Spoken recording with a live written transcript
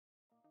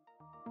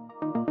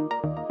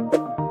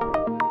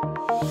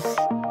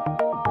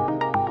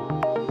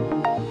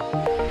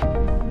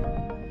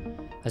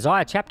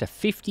Isaiah chapter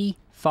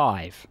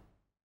 55.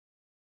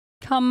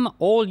 Come,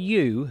 all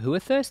you who are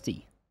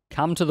thirsty,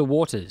 come to the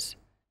waters.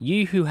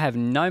 You who have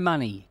no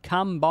money,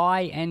 come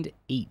buy and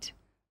eat.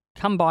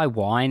 Come buy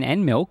wine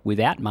and milk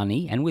without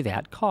money and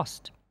without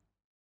cost.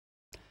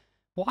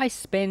 Why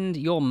spend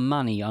your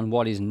money on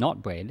what is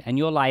not bread and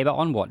your labour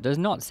on what does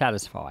not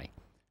satisfy?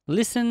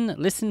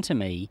 Listen to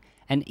me,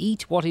 and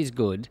eat what is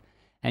good,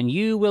 and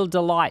you will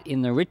delight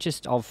in the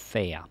richest of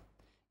fare.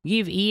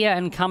 Give ear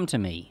and come to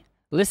me.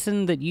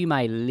 Listen that you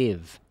may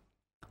live.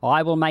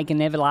 I will make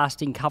an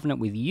everlasting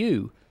covenant with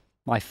you,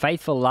 my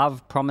faithful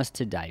love promised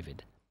to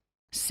David.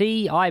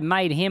 See, I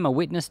made him a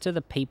witness to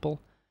the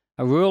people,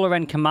 a ruler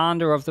and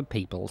commander of the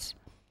peoples.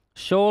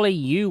 Surely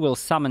you will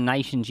summon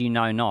nations you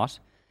know not,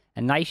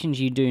 and nations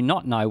you do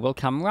not know will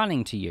come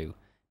running to you,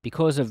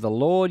 because of the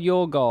Lord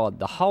your God,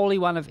 the Holy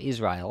One of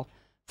Israel,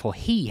 for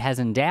he has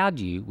endowed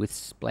you with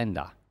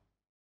splendor.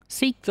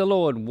 Seek the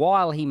Lord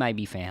while he may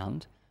be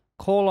found,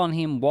 call on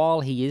him while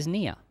he is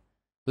near.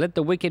 Let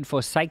the wicked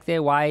forsake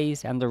their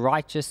ways, and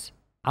the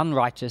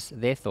unrighteous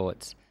their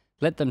thoughts.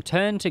 Let them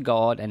turn to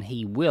God, and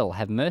he will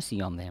have mercy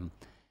on them,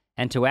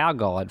 and to our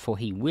God, for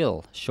he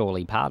will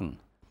surely pardon.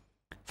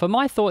 For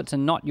my thoughts are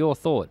not your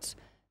thoughts,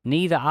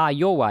 neither are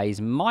your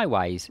ways my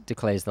ways,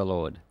 declares the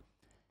Lord.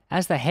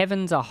 As the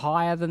heavens are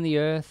higher than the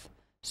earth,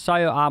 so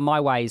are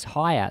my ways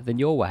higher than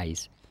your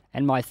ways,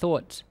 and my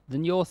thoughts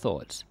than your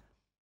thoughts.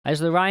 As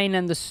the rain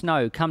and the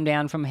snow come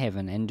down from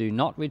heaven and do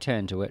not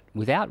return to it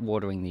without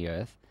watering the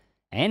earth,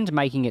 and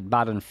making it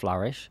bud and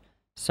flourish,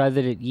 so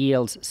that it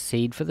yields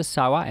seed for the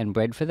sower and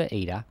bread for the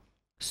eater,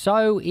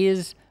 so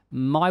is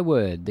my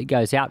word that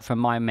goes out from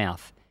my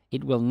mouth.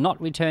 It will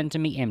not return to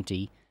me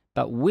empty,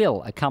 but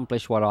will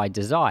accomplish what I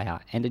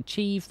desire and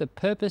achieve the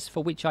purpose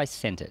for which I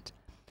sent it.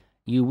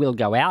 You will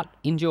go out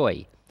in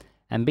joy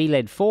and be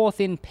led forth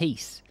in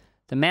peace.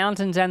 The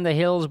mountains and the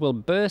hills will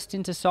burst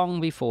into song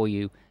before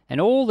you,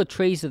 and all the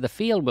trees of the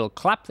field will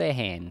clap their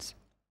hands.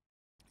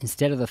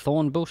 Instead of the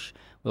thorn bush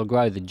will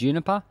grow the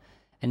juniper,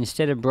 and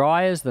instead of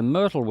briars the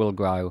myrtle will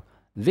grow.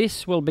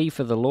 This will be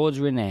for the Lord's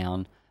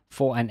renown,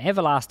 for an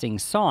everlasting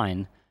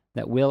sign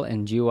that will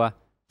endure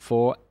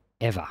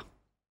forever.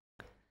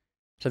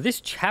 So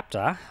this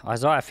chapter,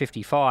 Isaiah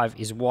 55,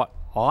 is what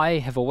I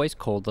have always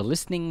called the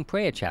listening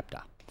prayer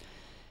chapter.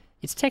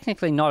 It's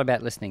technically not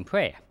about listening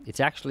prayer. It's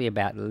actually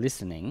about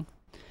listening.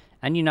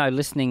 And you know,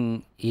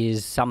 listening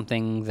is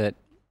something that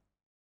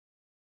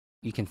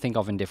you can think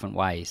of in different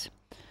ways.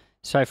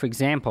 So for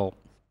example,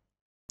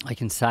 I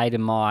can say to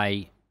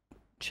my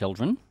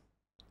children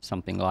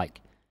something like,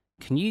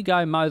 can you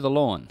go mow the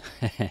lawn?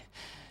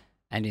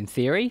 And in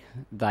theory,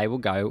 they will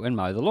go and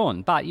mow the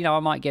lawn. But, you know, I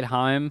might get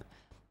home,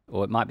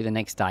 or it might be the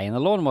next day, and the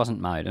lawn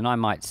wasn't mowed, and I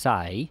might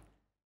say,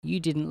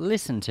 you didn't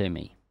listen to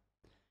me.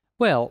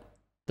 Well,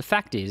 the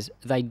fact is,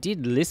 they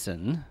did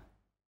listen,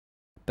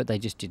 but they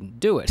just didn't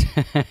do it.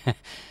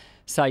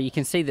 So you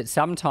can see that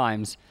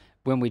sometimes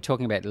when we're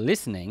talking about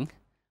listening,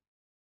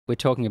 we're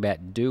talking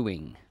about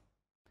doing.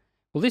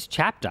 Well, this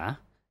chapter,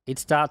 it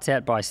starts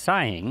out by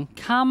saying,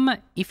 come,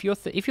 if you're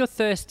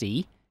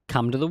thirsty,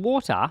 come to the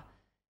water.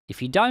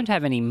 If you don't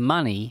have any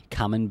money,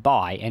 come and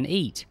buy and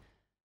eat.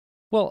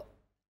 Well,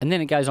 and then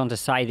it goes on to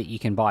say that you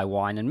can buy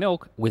wine and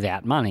milk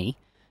without money.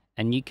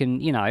 And you can,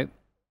 you know,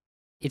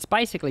 it's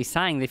basically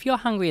saying that if you're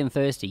hungry and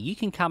thirsty, you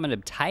can come and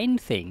obtain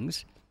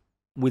things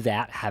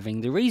without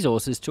having the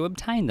resources to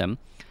obtain them.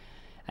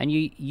 And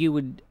you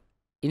would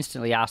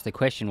instantly ask the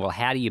question, well,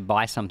 how do you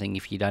buy something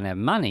if you don't have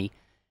money?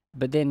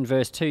 But then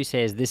verse 2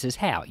 says, this is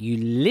how. You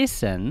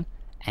listen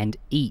and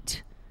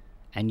eat,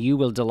 and you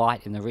will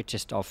delight in the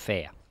richest of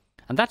fare.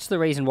 And that's the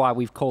reason why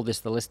we've called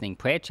this the listening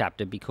prayer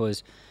chapter,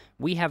 because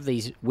we have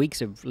these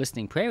weeks of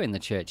listening prayer in the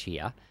church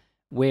here,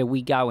 where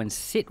we go and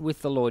sit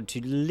with the Lord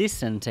to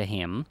listen to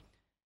him,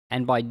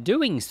 and by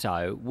doing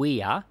so,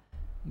 we are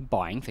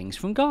buying things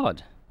from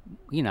God.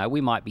 You know, we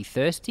might be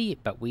thirsty,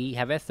 but we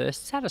have our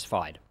thirst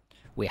satisfied.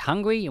 We're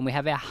hungry, and we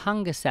have our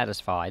hunger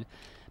satisfied.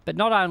 But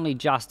not only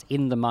just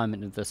in the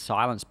moment of the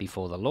silence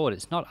before the Lord,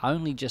 it's not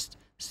only just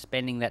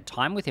spending that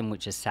time with him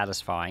which is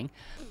satisfying,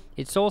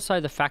 it's also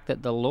the fact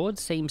that the Lord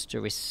seems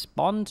to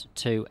respond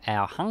to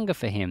our hunger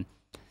for him,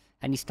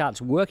 and he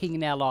starts working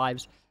in our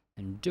lives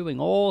and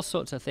doing all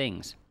sorts of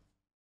things.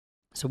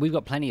 So we've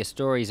got plenty of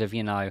stories of,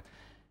 you know,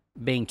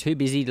 being too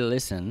busy to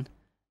listen,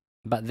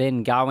 but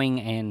then going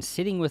and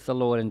sitting with the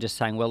Lord and just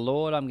saying, well,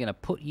 Lord, I'm going to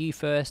put you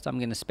first. I'm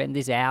going to spend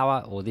this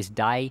hour or this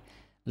day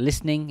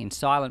listening in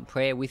silent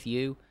prayer with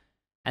you.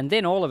 And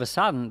then all of a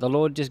sudden, the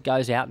Lord just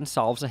goes out and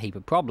solves a heap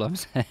of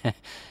problems.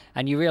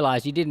 And you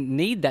realize you didn't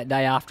need that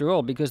day after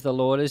all, because the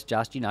Lord is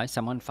just, you know,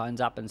 someone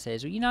phones up and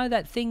says, well, you know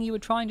that thing you were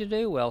trying to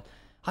do? Well,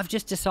 I've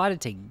just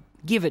decided to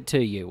give it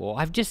to you, or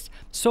I've just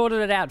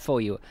sorted it out for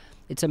you.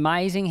 It's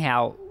amazing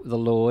how the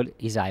Lord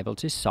is able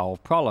to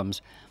solve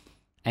problems.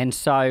 And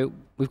so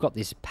we've got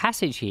this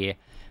passage here,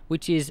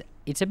 which is,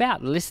 it's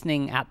about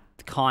listening at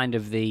kind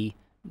of the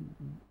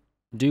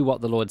do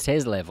what the Lord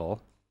says level,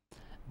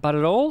 but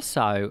it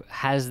also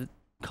has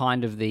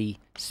kind of the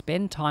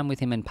spend time with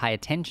him and pay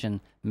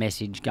attention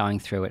message going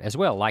through it as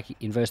well. Like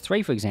in verse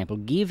 3, for example,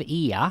 give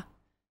ear,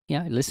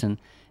 listen,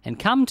 and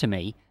come to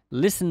me,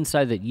 listen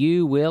so that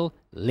you will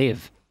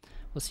live.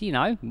 Well,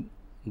 so,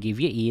 give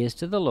your ears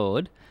to the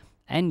Lord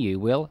and you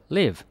will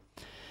live.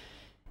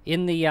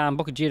 In the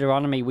book of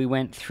Deuteronomy, we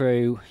went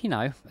through,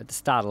 at the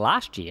start of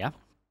last year,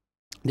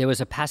 there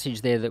was a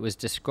passage there that was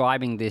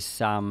describing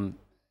this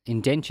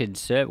indentured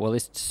servant,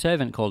 this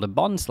servant called a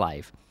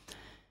bondslave.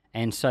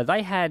 And so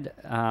they had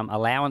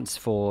allowance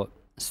for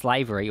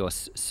slavery or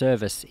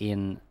service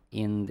in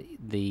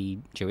the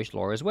Jewish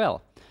law as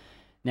well.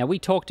 Now, we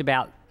talked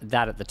about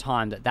that at the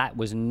time, that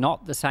was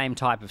not the same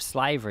type of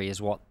slavery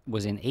as what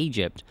was in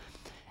Egypt.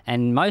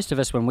 And most of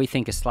us, when we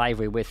think of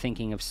slavery, we're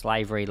thinking of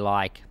slavery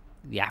like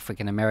the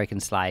African-American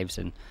slaves,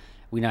 and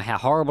we know how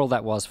horrible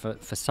that was for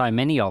so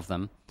many of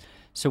them.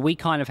 So we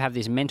kind of have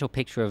this mental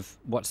picture of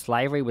what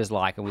slavery was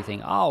like, and we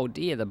think, oh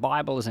dear, the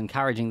Bible is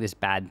encouraging this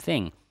bad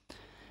thing.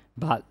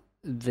 But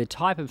the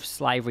type of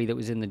slavery that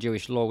was in the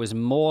Jewish law was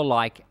more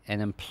like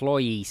an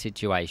employee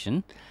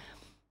situation.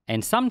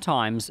 And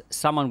sometimes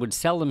someone would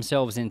sell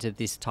themselves into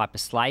this type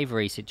of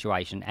slavery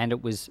situation, and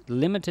it was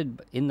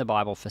limited in the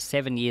Bible for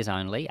 7 years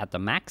only at the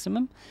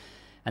maximum,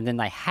 and then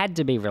they had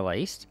to be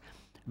released,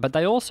 but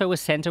they also were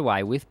sent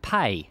away with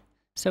pay.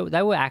 So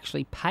they were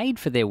actually paid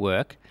for their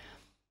work,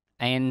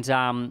 and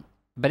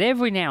but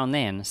every now and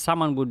then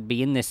someone would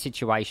be in this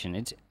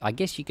situation. I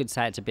guess you could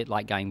say it's a bit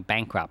like going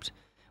bankrupt.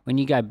 When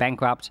you go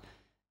bankrupt,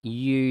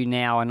 you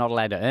now are not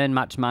allowed to earn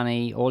much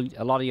money, or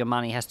a lot of your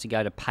money has to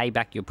go to pay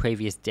back your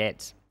previous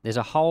debts. There's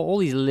all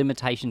these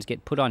limitations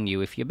get put on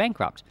you if you're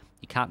bankrupt.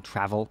 You can't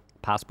travel,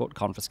 passport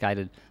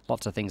confiscated,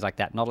 lots of things like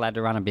that, not allowed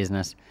to run a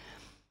business.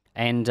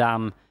 And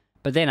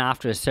but then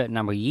after a certain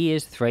number of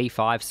years, 3,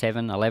 5,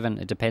 7, 11,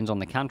 it depends on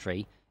the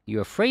country, you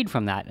are freed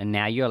from that, and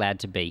now you're allowed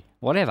to be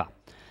whatever.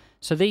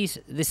 So this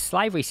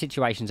slavery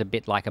situation is a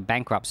bit like a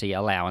bankruptcy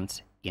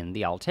allowance in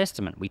the Old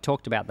Testament. We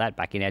talked about that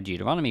back in our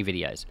Deuteronomy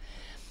videos.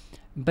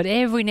 But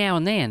every now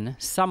and then,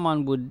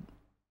 someone would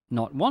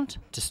not want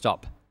to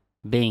stop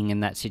being in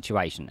that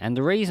situation. And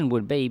the reason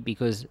would be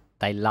because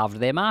they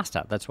loved their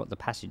master. That's what the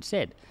passage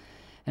said.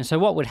 And so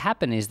what would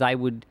happen is they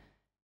would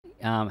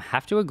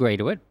have to agree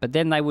to it, but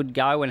then they would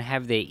go and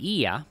have their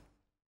ear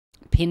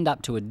pinned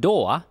up to a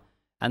door,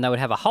 and they would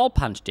have a hole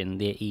punched in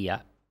their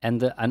ear,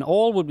 and an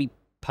awl would be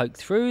poked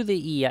through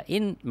the ear,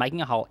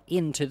 making a hole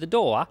into the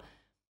door.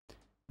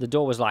 The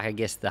door was like, I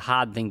guess, the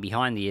hard thing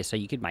behind the ear, so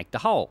you could make the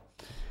hole.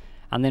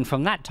 And then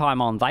from that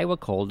time on, they were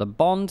called a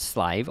bond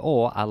slave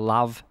or a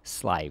love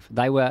slave.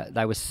 They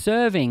were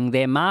serving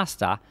their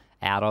master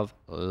out of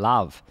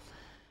love.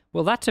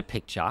 Well, that's a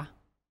picture,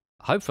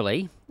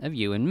 hopefully, of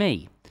you and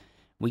me.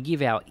 We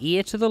give our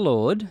ear to the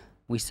Lord.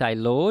 We say,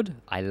 Lord,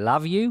 I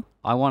love you.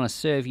 I want to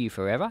serve you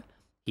forever.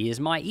 Here's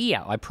my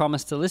ear. I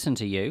promise to listen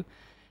to you.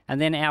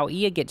 And then our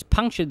ear gets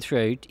punctured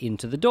through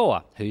into the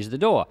door. Who's the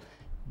door?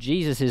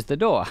 Jesus is the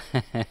door.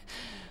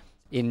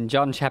 In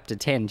John chapter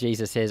 10,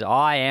 Jesus says,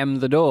 I am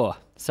the door.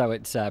 So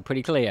it's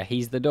pretty clear.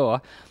 He's the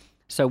door.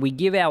 So we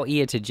give our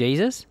ear to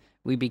Jesus.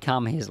 We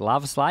become his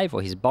love slave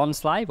or his bond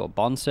slave or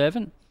bond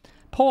servant.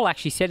 Paul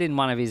actually said in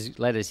one of his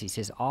letters, he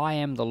says, I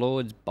am the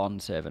Lord's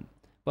bond servant.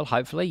 Well,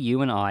 hopefully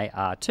you and I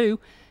are too.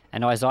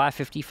 And Isaiah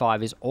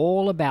 55 is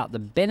all about the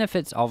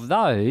benefits of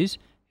those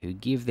who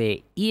give their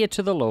ear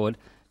to the Lord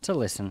to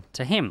listen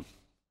to him.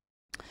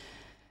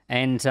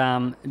 And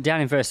down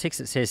in verse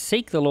 6 it says,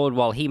 seek the Lord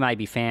while he may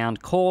be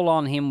found, call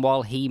on him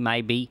while he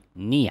may be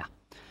near.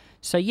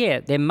 So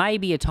yeah, there may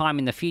be a time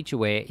in the future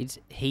where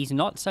he's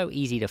not so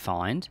easy to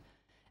find,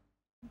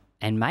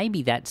 and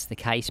maybe that's the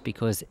case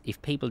because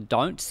if people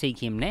don't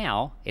seek him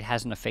now, it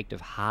has an effect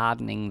of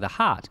hardening the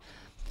heart.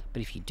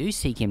 But if you do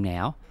seek him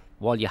now,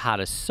 while your heart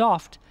is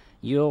soft,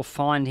 you'll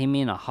find him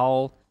in a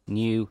whole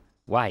new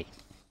way.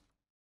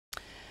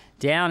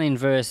 Down in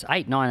verse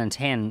 8, 9, and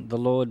 10, the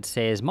Lord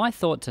says, my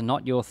thoughts are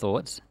not your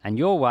thoughts, and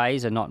your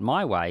ways are not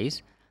my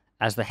ways.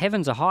 As the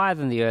heavens are higher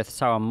than the earth,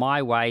 so are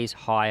my ways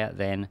higher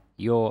than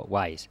your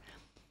ways.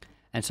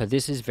 And so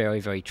this is very,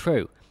 very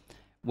true.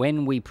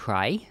 When we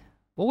pray,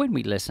 or when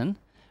we listen,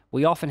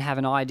 we often have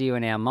an idea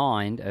in our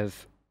mind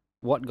of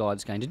what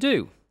God's going to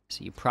do.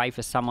 So you pray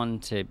for someone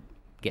to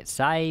get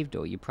saved,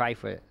 or you pray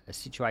for a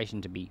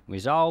situation to be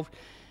resolved,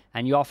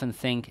 and you often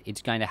think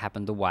it's going to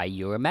happen the way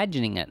you're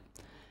imagining it.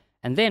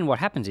 And then what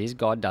happens is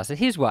God does it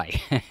his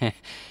way.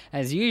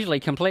 It's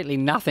usually completely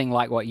nothing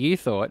like what you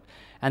thought.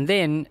 And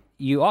then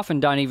you often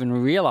don't even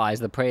realize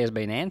the prayer's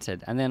been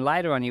answered. And then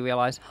later on you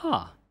realize,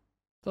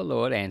 the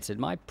Lord answered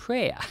my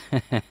prayer.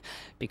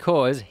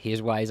 Because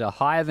his ways are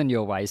higher than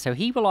your ways. So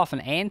he will often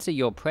answer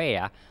your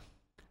prayer,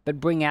 but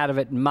bring out of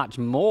it much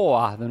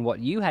more than what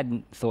you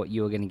hadn't thought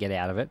you were going to get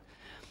out of it.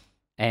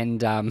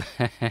 And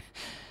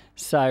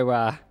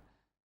so,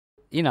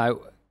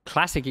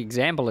 classic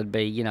example would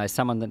be,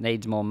 someone that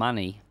needs more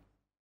money.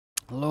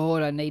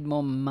 Lord, I need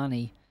more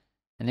money.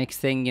 The next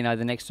thing, the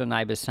next door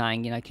neighbour's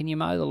saying, can you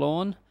mow the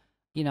lawn?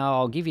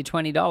 I'll give you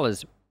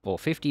 $20 or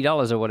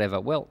 $50 or whatever.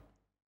 Well,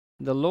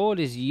 the Lord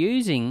is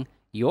using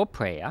your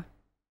prayer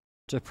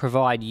to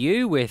provide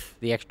you with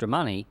the extra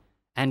money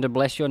and to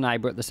bless your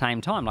neighbor at the same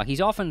time. Like,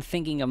 he's often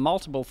thinking of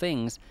multiple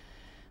things.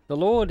 The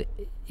Lord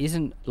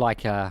isn't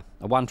like a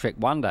one-trick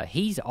wonder.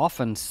 He's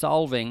often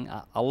solving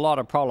a lot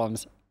of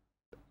problems.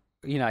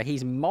 You know,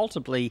 he's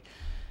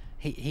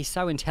he's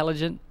so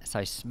intelligent,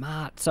 so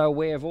smart, so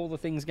aware of all the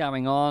things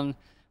going on.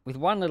 With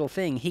one little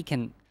thing, he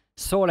can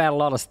sort out a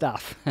lot of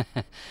stuff.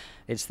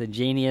 It's the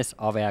genius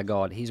of our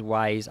God. His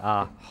ways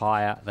are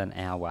higher than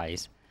our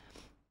ways.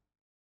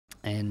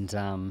 And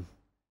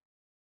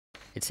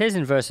it says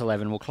in verse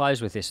 11, we'll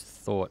close with this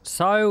thought,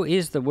 "So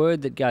is the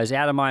word that goes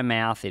out of my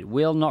mouth. It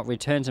will not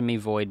return to me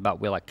void, but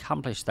will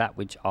accomplish that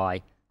which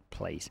I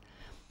please."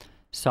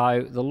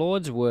 So the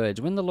Lord's words,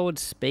 when the Lord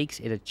speaks,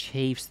 it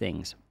achieves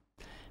things.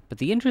 But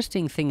the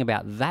interesting thing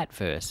about that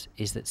verse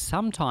is that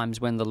sometimes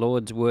when the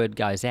Lord's word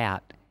goes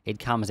out, it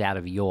comes out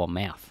of your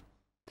mouth.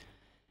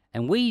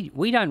 And we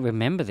don't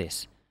remember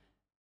this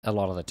a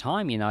lot of the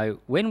time. You know,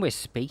 when we're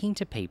speaking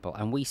to people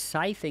and we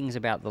say things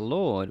about the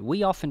Lord,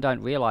 we often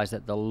don't realize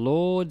that the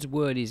Lord's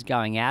word is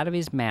going out of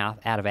his mouth,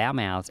 out of our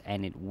mouths,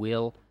 and it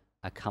will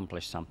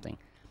accomplish something.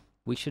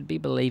 We should be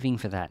believing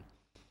for that.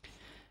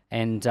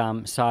 And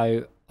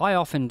so I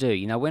often do.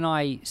 You know, when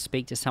I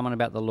speak to someone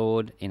about the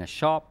Lord in a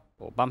shop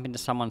or bump into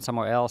someone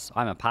somewhere else,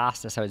 I'm a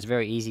pastor, so it's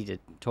very easy to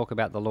talk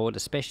about the Lord,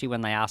 especially when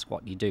they ask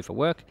what you do for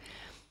work.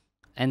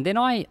 And then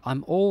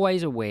I'm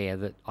always aware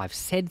that I've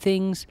said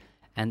things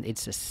and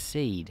it's a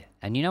seed.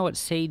 And you know what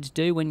seeds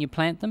do when you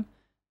plant them?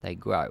 They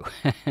grow.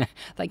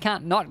 They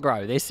can't not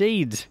grow. They're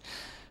seeds.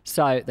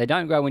 So they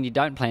don't grow when you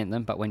don't plant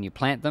them, but when you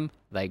plant them,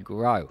 they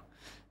grow.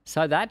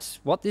 So that's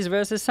what this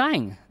verse is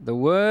saying. The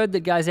word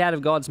that goes out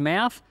of God's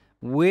mouth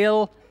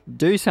will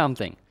do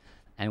something,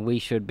 and we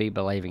should be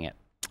believing it.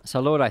 So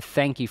Lord, I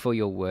thank you for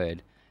your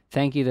word.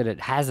 Thank you that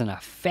it has an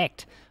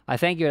effect. I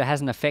thank you that it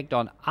has an effect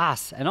on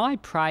us, and I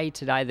pray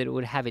today that it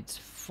would have its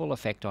full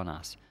effect on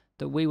us,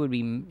 that we would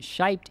be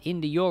shaped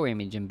into your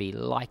image and be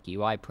like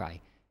you, I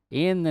pray.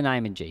 In the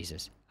name of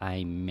Jesus,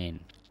 amen.